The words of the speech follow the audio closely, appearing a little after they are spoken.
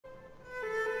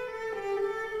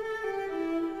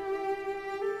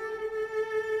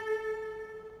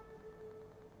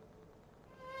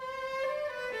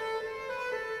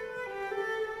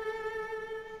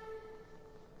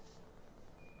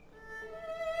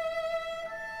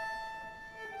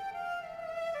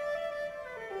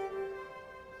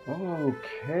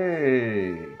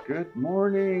Okay, good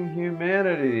morning,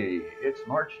 humanity. It's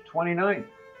March 29th,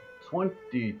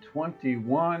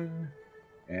 2021,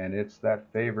 and it's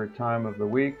that favorite time of the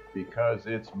week because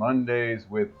it's Mondays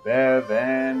with Bev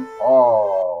and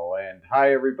Paul. And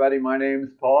hi, everybody, my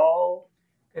name's Paul.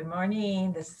 Good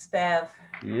morning. This is Bev.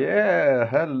 Yeah,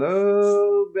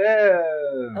 hello,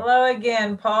 Bev. Hello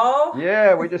again, Paul.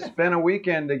 Yeah, we just spent a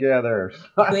weekend together.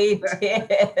 We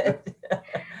did.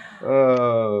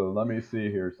 Oh, let me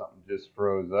see here. Something just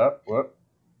froze up. Whoop.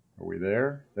 Are we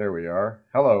there? There we are.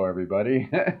 Hello, everybody.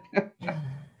 Okay, yeah,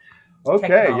 we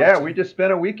Technology. just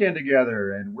spent a weekend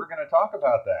together and we're going to talk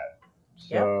about that.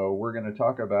 Yep. So, we're going to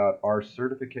talk about our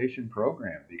certification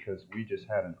program because we just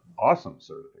had an awesome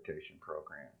certification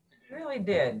program. We really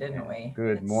did, didn't And we?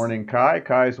 good It's morning, Kai.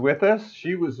 Kai's with us.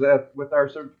 She was with our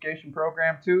certification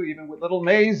program too, even with little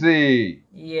Maisie.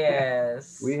 We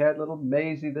yes. had little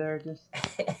Maisie there just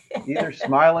either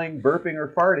smiling, burping,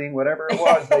 or farting, whatever it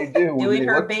was they do when Doing they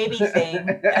her look. baby thing.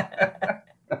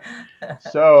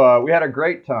 So we had a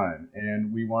great time,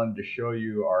 and we wanted to show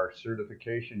you our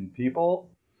certification people.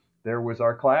 There was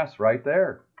our class right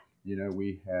there. You know,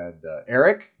 we had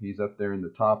Eric. He's up there in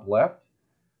the top left,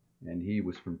 and he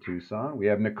was from Tucson. We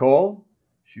have Nicole.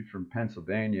 She's from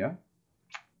Pennsylvania,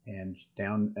 and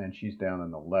she's down on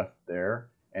the left there.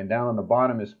 And down on the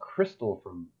bottom is Crystal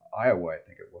from Iowa, I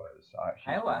think it was. She's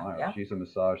from Iowa. Iowa. Yeah. She's a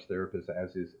massage therapist,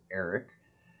 as is Eric.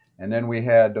 And then we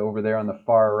had over there on the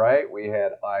far right, we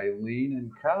had Eileen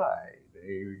and Kai.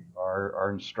 They are our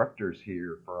instructors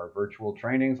here for our virtual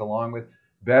trainings, along with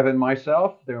Bev and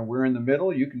myself. We're in the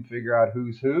middle. You can figure out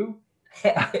who's who.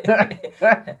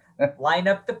 Line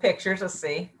up the pictures. Let's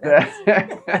see. That's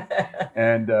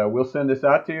And we'll send this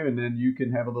out to you, and then you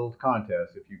can have a little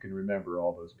contest if you can remember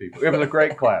all those people. It was a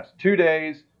great class. 2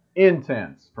 days,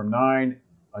 intense, from 9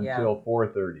 yeah. until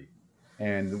 4:30.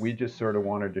 And we just sort of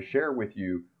wanted to share with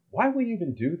you why we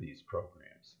even do these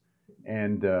programs.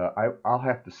 And I'll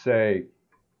have to say,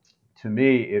 to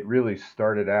me, it really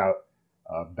started out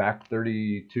back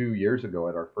 32 years ago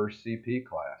at our first CP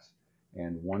class.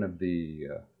 And one of the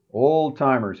old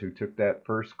timers who took that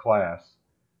first class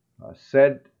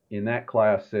said in that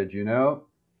class, said, you know,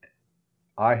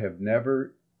 I have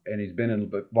never, and he's been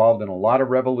involved in a lot of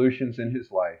revolutions in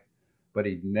his life, but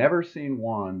he'd never seen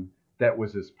one that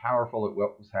was as powerful as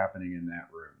what was happening in that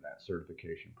room, that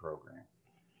certification program.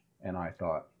 And I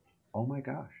thought, oh my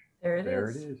gosh, There it there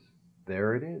it is. is.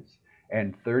 There it is.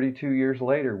 And 32 years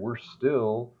later, we're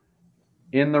still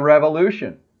in the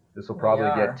revolution. This will We probably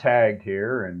get are. tagged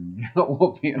here and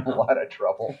we'll be in a Oh, lot of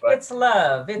trouble. But, it's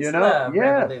love. It's love.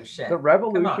 yes, the Revolution. Come on.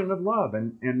 revolution of love.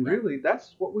 And Yeah. really,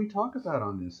 that's what we talk about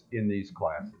on this in these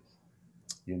classes.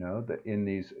 In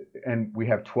these, and we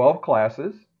have 12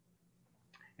 classes,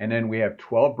 and then we have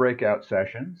 12 breakout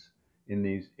sessions in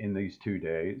these 2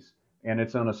 days, and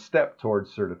it's on a step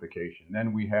towards certification.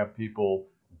 Then we have people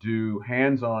do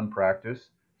hands-on practice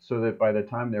so that by the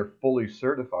time they're fully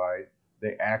certified,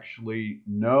 they actually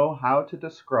know how to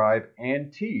describe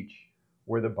and teach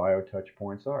where the biotouch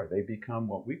points are. They become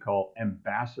what we call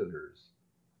ambassadors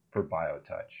for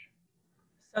biotouch.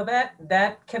 So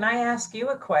that can I ask you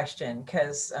a question?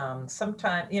 Because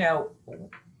sometimes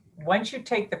once you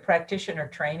take the practitioner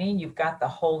training, you've got the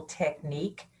whole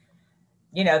technique.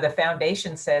 The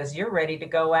foundation says you're ready to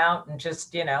go out and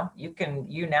just you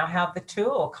now have the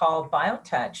tool called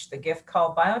BioTouch, the gift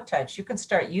called BioTouch. You can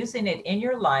start using it in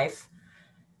your life,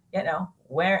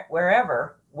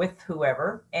 wherever with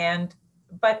whoever. And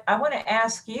but I want to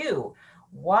ask you,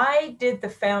 why did the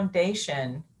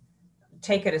foundation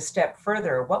take it a step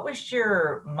further? What was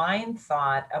your mind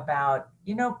thought about,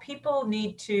 people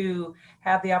need to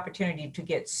have the opportunity to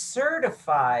get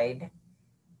certified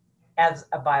as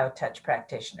a BioTouch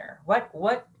practitioner?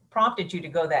 What prompted you to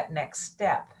go that next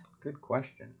step? Good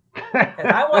question. Because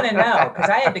I want to know, because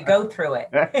I had to go through it.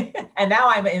 And now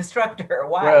I'm an instructor.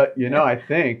 Well, Why? I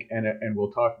think, and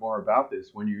we'll talk more about this,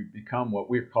 when you become what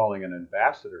we're calling an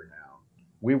ambassador now,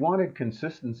 we wanted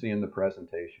consistency in the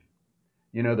presentation.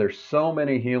 There's so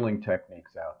many healing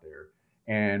techniques out there.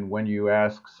 And when you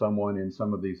ask someone in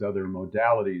some of these other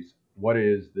modalities, what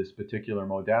is this particular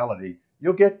modality,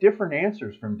 you'll get different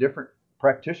answers from different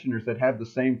practitioners that have the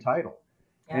same title.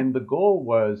 Yeah. And the goal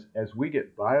was, as we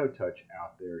get BioTouch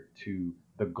out there to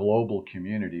the global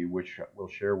community, which we'll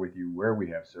share with you where we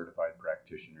have certified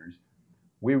practitioners,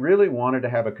 we really wanted to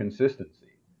have a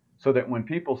consistency so that when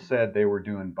people said they were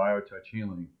doing BioTouch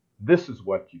healing, this is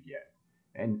what you get.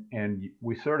 And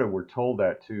we sort of were told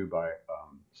that too by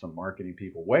some marketing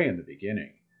people way in the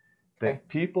beginning, Okay. that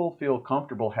people feel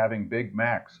comfortable having Big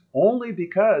Macs only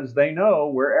because they know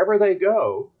wherever they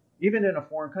go, even in a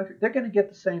foreign country, they're going to get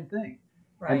the same thing.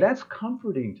 And Right. that's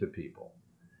comforting to people.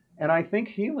 And I think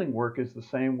healing work is the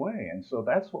same way. And so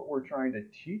that's what we're trying to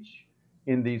teach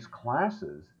in these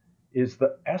classes is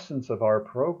the essence of our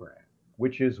program,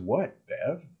 which is what,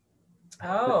 Bev?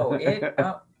 Oh,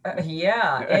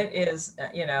 yeah, it is,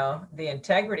 the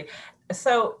integrity.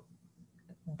 So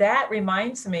that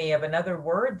reminds me of another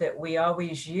word that we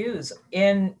always use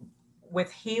in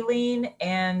with healing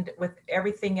and with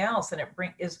everything else, and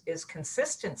is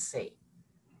consistency.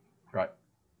 Right.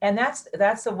 And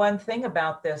that's the one thing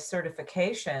about this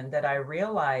certification that I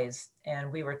realized,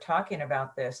 and we were talking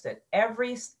about this, that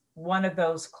every one of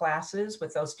those classes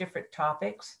with those different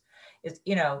topics is,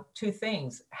 two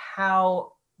things,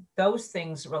 how those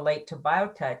things relate to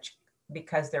BioTouch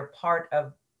because they're part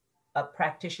of a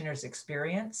practitioner's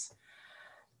experience,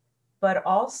 but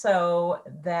also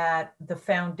that the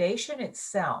foundation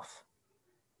itself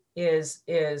is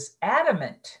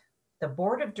adamant. The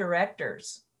board of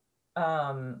directors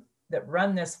that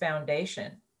run this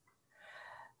foundation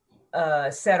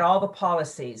set all the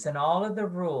policies and all of the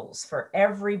rules for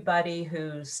everybody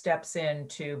who steps in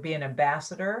to be an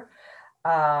ambassador.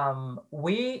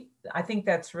 I think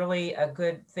that's really a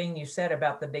good thing you said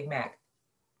about the Big Mac.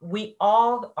 We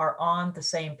all are on the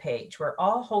same page. We're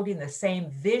all holding the same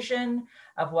vision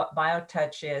of what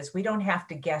BioTouch is. We don't have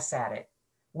to guess at it.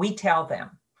 We tell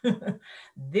them,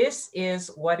 this is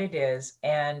what it is.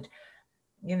 And,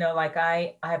 like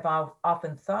I've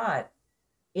often thought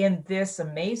in this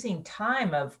amazing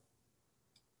time of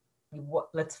what,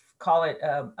 let's call it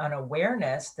an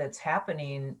awareness that's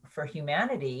happening for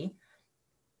humanity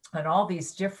on all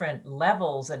these different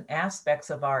levels and aspects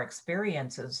of our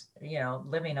experiences,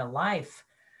 living a life,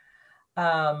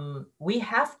 we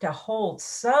have to hold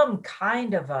some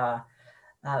kind of a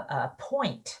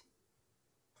point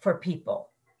for people.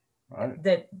 Right.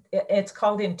 That it's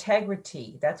called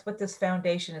integrity. That's what this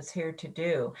foundation is here to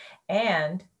do.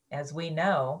 And as we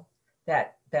know,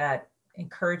 that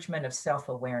encouragement of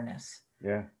self-awareness.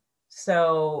 Yeah.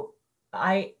 So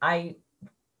I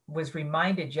was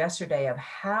reminded yesterday of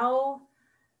how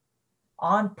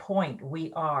on point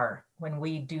we are when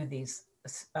we do these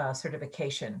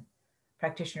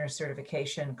practitioner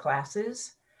certification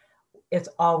classes. It's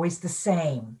always the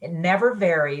same. It never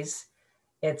varies.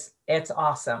 It's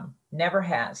awesome. Never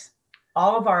has.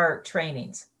 All of our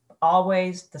trainings,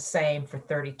 always the same for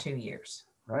 32 years.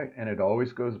 Right. And it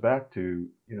always goes back to,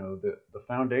 the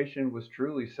foundation was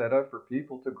truly set up for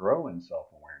people to grow in self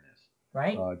awareness.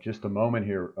 Right? Just a moment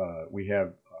here. We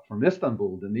have from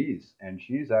Istanbul, Denise, and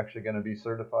she's actually going to be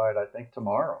certified, I think,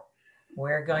 tomorrow.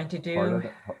 We're going to Part do,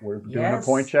 of we're doing a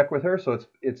point yes. check with her, so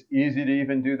it's easy to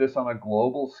even do this on a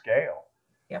global scale.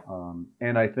 Yep.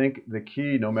 And I think the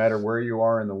key, no matter where you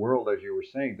are in the world, as you were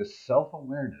saying, the self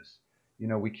awareness.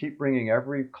 We keep bringing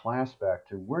every class back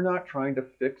to we're not trying to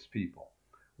fix people.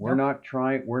 Nope.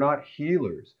 We're not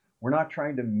healers. We're not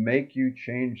trying to make you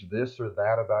change this or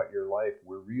that about your life.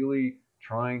 We're really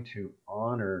trying to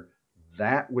honor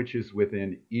that which is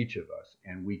within each of us.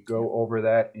 And we go over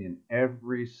that in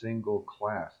every single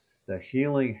class. The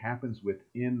healing happens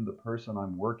within the person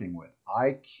I'm working with.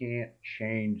 I can't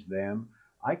change them.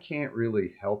 I can't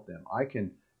really help them. I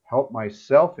can help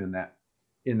myself in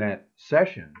that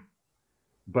session,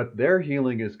 but their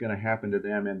healing is going to happen to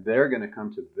them and they're going to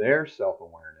come to their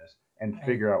self-awareness and Right.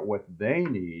 figure out what they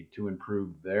need to improve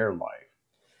their life.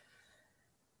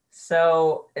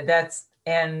 So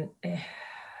and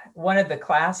one of the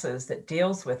classes that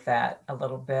deals with that a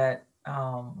little bit,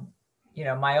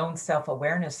 my own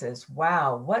self-awareness is,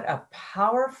 wow, what a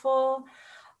powerful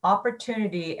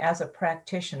opportunity as a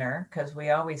practitioner, because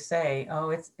we always say,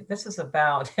 oh, this is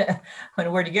about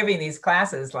when we're giving these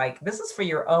classes, like this is for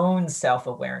your own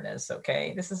self-awareness.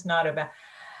 Okay. This is not about,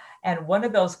 and one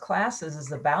of those classes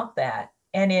is about that.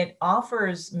 And it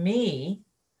offers me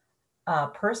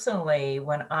personally,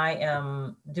 when I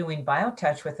am doing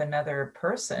BioTouch with another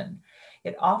person,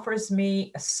 it offers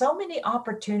me so many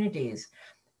opportunities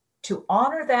to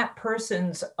honor that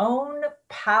person's own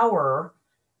power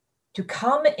to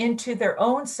come into their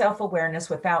own self-awareness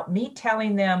without me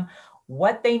telling them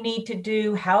what they need to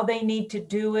do, how they need to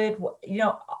do it,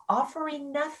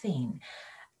 offering nothing.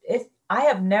 I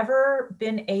have never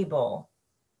been able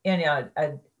in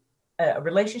a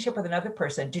relationship with another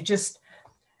person to just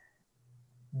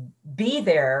be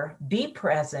there, be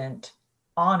present,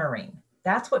 honoring.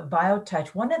 That's what BioTouch,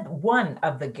 one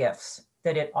of the gifts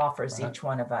that it offers Right. each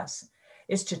one of us,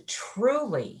 is to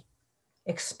truly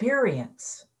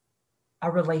experience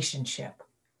a relationship,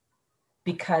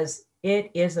 because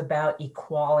it is about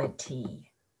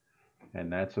equality.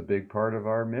 And that's a big part of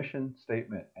our mission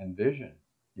statement and vision.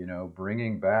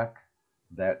 bringing back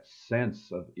that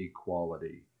sense of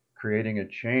equality, creating a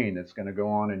chain that's going to go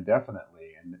on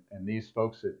indefinitely. And these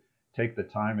folks that take the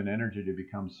time and energy to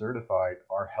become certified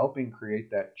are helping create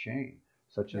that chain,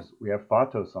 such Yep. as we have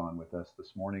Fatos on with us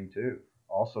this morning too,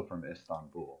 also from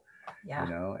Istanbul. Yeah.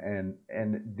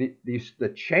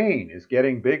 The chain is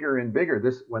getting bigger and bigger.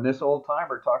 This when this old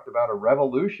timer talked about a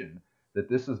revolution, that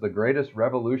this is the greatest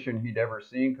revolution he'd ever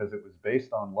seen because it was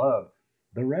based on love.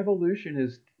 The revolution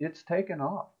it's taken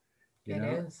off, you It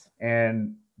know, is.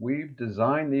 and we've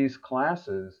designed these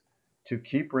classes to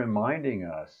keep reminding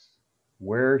us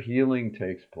where healing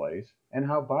takes place and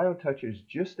how BioTouch is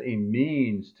just a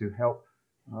means to help.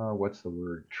 What's the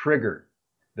word? Trigger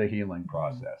the healing Mm.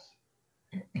 process.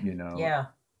 You know, Yeah.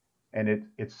 and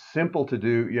it's simple to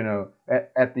do.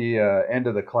 At the end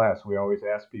of the class, we always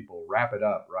ask people wrap it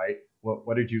up, right?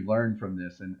 What did you learn from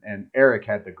this? And Eric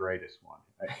had the greatest one.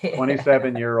 A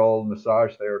 27-year-old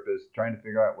massage therapist trying to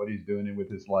figure out what he's doing with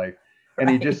his life, and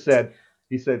Right.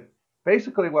 he said,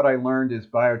 basically what I learned is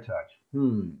BioTouch.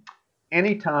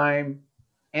 Anytime,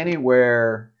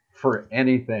 anywhere, for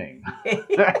anything.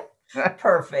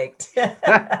 Perfect.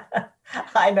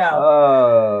 I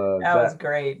know. That was That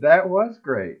great. that was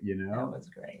great, That was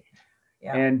great.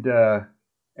 Yeah. and uh,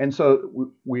 and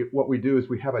so we what we do is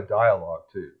we have a dialogue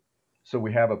too. So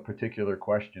we have a particular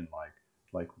question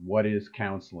like what is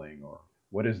counseling or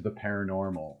what is the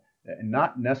paranormal, and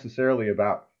not necessarily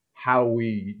about how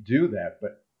we do that,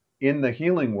 but in the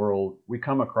healing world we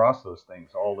come across those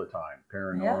things all the time: Yeah.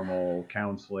 paranormal,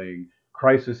 counseling,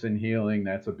 crisis and healing.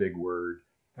 That's a big word,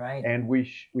 Right. and we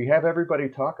have everybody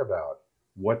talk about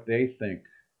what they think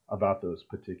about those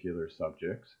particular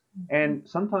subjects. Mhm. And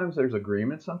sometimes there's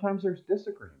agreement, sometimes there's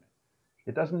disagreement.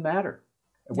 It doesn't matter.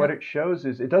 What Yep. it shows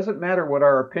is it doesn't matter what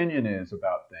our opinion is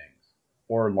about things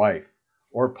or life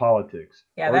or politics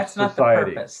Yeah, or that's not the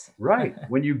society. purpose. Right.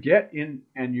 When you get in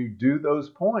and you do those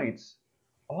points,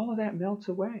 all of that melts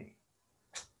away.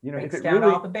 If Breaks it down all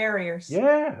really, the barriers.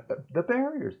 yeah, the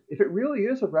barriers, if it really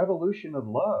is a revolution of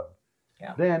love,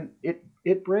 Yeah. then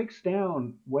it breaks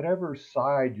down whatever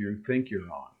side you think you're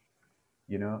on,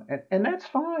 and that's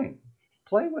fine.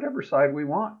 Play whatever side we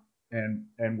want,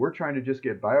 and we're trying to just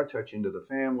get BioTouch into the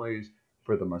families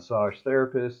for the massage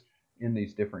therapists in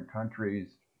these different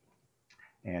countries,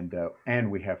 and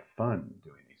we have fun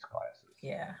doing these classes.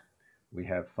 Yeah. We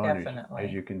have fun as Definitely.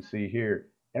 you can see here.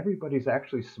 Everybody's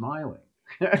actually smiling.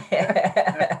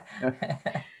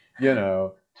 you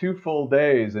know, 2 full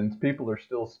days and people are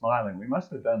still smiling. We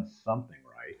must have done something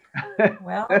right.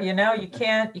 Well, you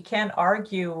can't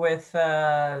argue with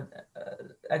the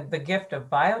gift of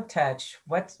biotouch.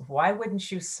 Why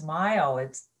wouldn't you smile?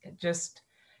 It's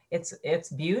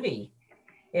beauty.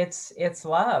 It's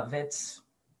love. It's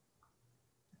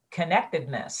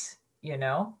connectedness.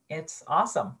 It's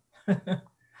awesome.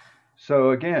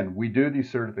 So again, we do these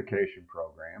certification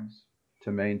programs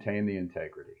to maintain the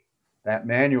integrity. That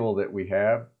manual that we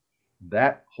have,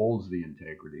 that holds the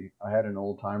integrity. I had an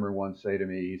old timer once say to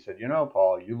me, he said,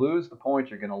 Paul, you lose the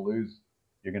points, you're going to lose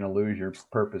your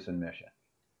purpose and mission.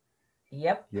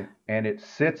 Yep. Yeah. And it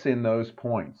sits in those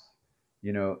points.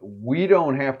 We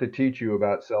don't have to teach you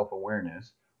about self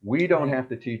awareness. We don't Right. have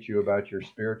to teach you about your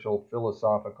spiritual,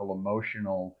 philosophical,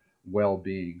 emotional well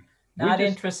being. We Not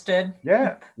just, interested.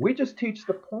 yeah, we just teach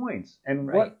the points. And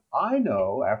Right. what I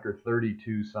know after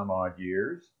 32 some odd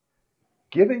years,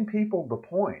 giving people the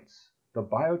points, the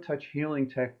BioTouch healing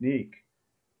technique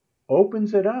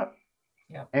opens it up.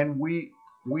 Yep. And we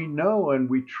know and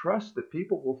we trust that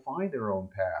people will find their own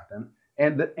path,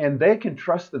 and they can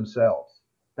trust themselves.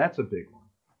 That's a big one.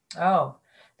 Oh,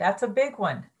 that's a big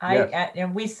one. Yes.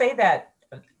 And we say that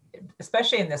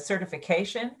especially in the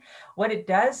certification, what it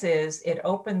does is it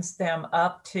opens them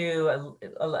up to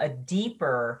a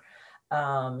deeper,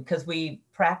 because we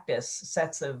practice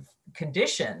sets of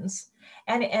conditions,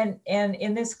 and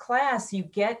in this class you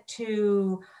get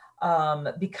to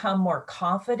become more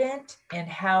confident in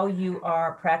how you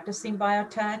are practicing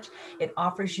biotouch. It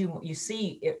offers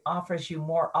you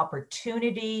more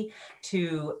opportunity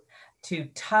to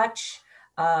touch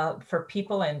for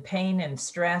people in pain and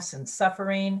stress and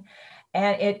suffering,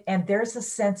 and there's a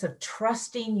sense of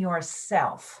trusting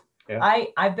yourself. Yeah.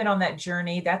 I've been on that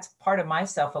journey. That's part of my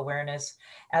self-awareness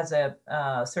as a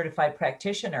certified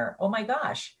practitioner. Oh my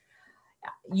gosh,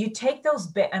 you take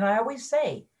those and I always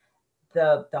say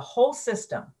the whole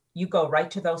system, you go right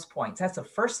to those points. That's the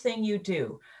first thing you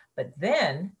do. But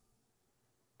then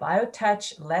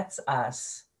BioTouch lets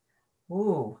us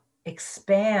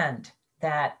expand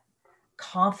that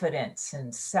confidence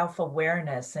and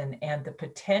self-awareness and the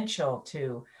potential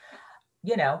to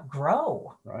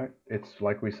grow. Right? It's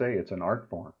like we say, it's an art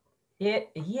form.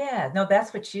 Yeah, no,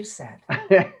 that's what you said.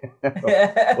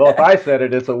 Well, if I said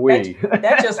it, it's a that we.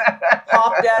 that just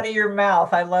popped out of your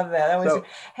mouth. I love that. That was So,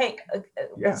 hey.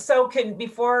 yeah. So can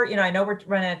before I know we're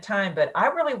running out of time, but I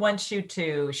really want you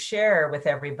to share with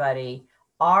everybody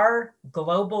our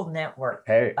global network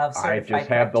Hey, of I just certified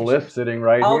have the list practitioners. sitting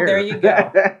right Oh, there here. you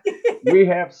go. We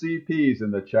have CPs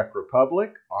in the Czech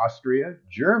Republic, Austria,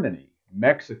 Germany,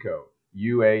 Mexico,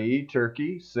 UAE,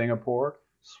 Turkey, Singapore,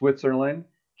 Switzerland,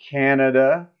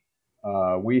 Canada.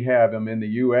 We have them in the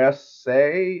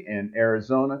USA, in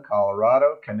Arizona,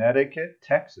 Colorado, Connecticut,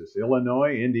 Texas,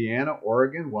 Illinois, Indiana,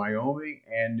 Oregon, Wyoming,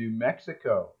 and New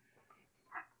Mexico.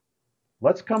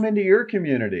 Let's come into your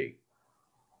community.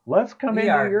 Let's come We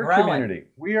into are your growing. community.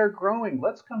 We are growing.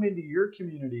 Let's come into your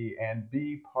community and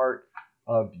be part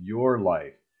of your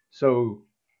life. So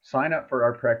sign up for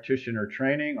our practitioner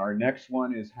training. Our next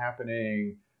one is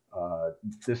happening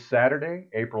this Saturday,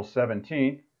 April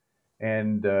 17th.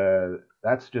 And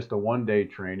that's just a 1 day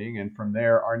training. And from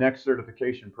there, our next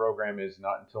certification program is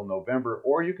not until November,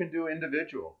 or you can do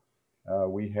individual.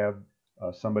 We have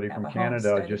somebody Have from a home Canada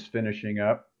study. just finishing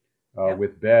up Yep.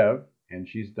 with Bev, and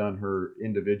she's done her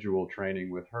individual training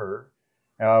with her.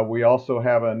 We also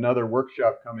have another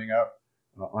workshop coming up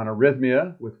on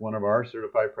arrhythmia with one of our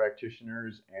certified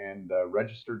practitioners and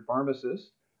registered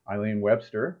pharmacist, Eileen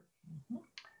Webster. Mhm.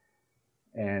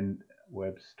 And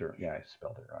Webster, yeah, I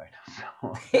spelled it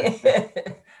right.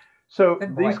 Good So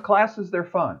these boy. classes, they're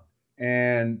fun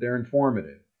and they're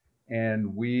informative.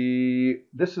 And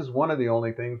this is one of the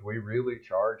only things we really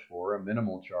charge for, a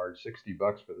minimal charge,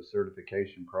 $60 for the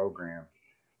certification program,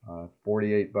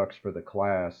 48 bucks for the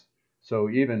class. So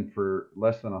even for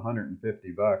less than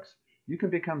 150 bucks, you can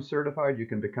become certified. You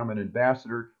can become an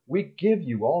ambassador. We give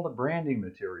you all the branding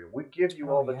material. We give you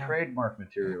Oh all the yeah. trademark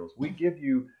materials. We give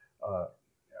you uh,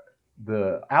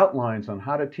 the outlines on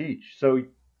how to teach. So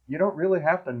you don't really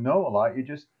have to know a lot. You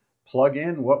just plug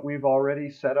in what we've already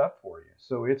set up for you.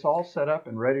 So it's all set up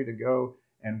and ready to go.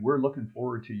 And we're looking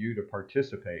forward to you to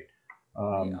participate. We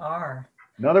Um, are.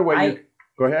 Another way you I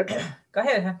go ahead. Go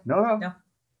ahead. Huh? No, no. No.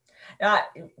 Uh,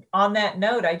 on that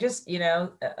note, I just, I'm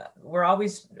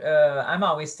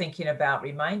always thinking about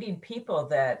reminding people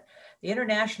that the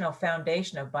International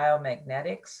Foundation of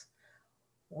Biomagnetics,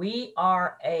 we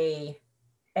are a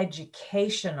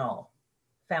educational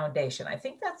foundation. I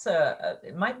think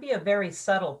it might be a very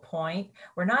subtle point.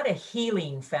 We're not a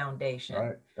healing foundation.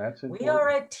 Right. That's We are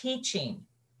important. a teaching,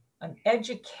 an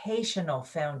educational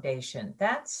foundation.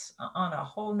 That's on a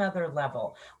whole nother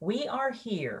level. We are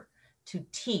here to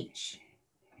teach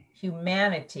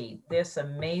humanity this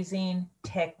amazing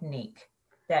technique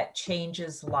that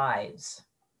changes lives.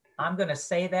 I'm going to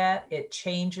say that it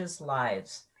changes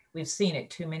lives. We've seen it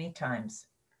too many times.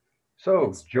 So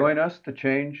It's true. join us to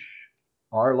change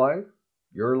our life,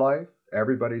 your life,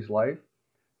 everybody's life.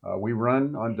 We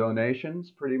run on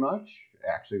donations pretty much.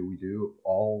 Actually, we do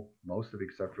most of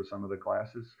except for some of the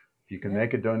classes. If you can Yep.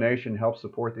 make a donation, help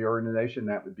support the organization,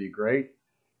 that would be great.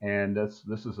 And this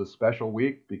is a special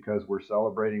week because we're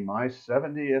celebrating my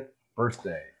 70th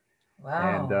birthday.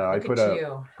 And Wow. I Look at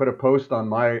you. put a post on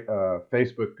my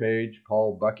Facebook page,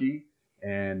 Paul Bucky,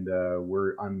 and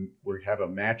we have a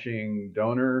matching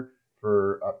donor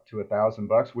for up to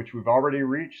 $1,000, which we've already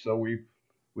reached. So we've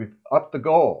upped the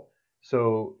goal.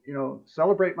 So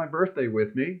celebrate my birthday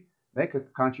with me. Make a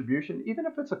contribution, even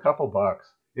if it's a couple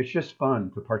bucks. It's just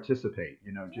fun to participate.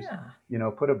 Just Yeah.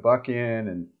 put a buck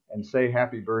in and say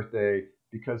happy birthday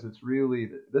because it's really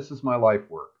this is my life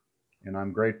work, and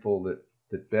I'm grateful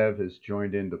that Bev has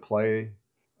joined in to play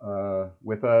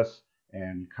with us,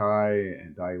 and Kai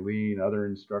and Eileen, other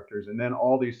instructors, and then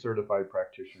all these certified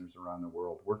practitioners around the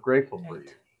world. We're grateful for you.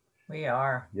 Right. We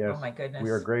are. Oh Yes, my we are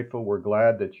goodness. grateful. We're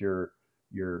glad that you're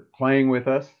playing with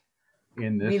us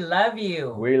in We this. love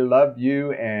you. We love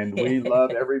you, and we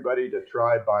love everybody to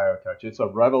try BioTouch. It's a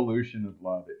revolution of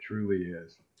love. It truly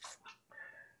is.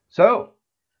 So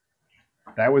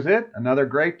that was it. Another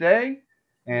great day.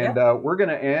 And Yep. we're going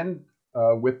to end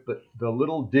with the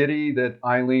little ditty that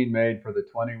Eileen made for the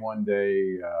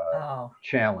 21-day Oh,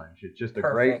 challenge. It's just a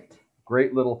perfect.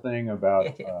 great little thing about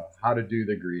It is. how to do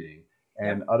the greeting.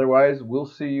 And Yep. otherwise, we'll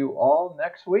see you all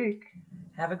next week.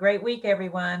 Have a great week,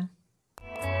 everyone.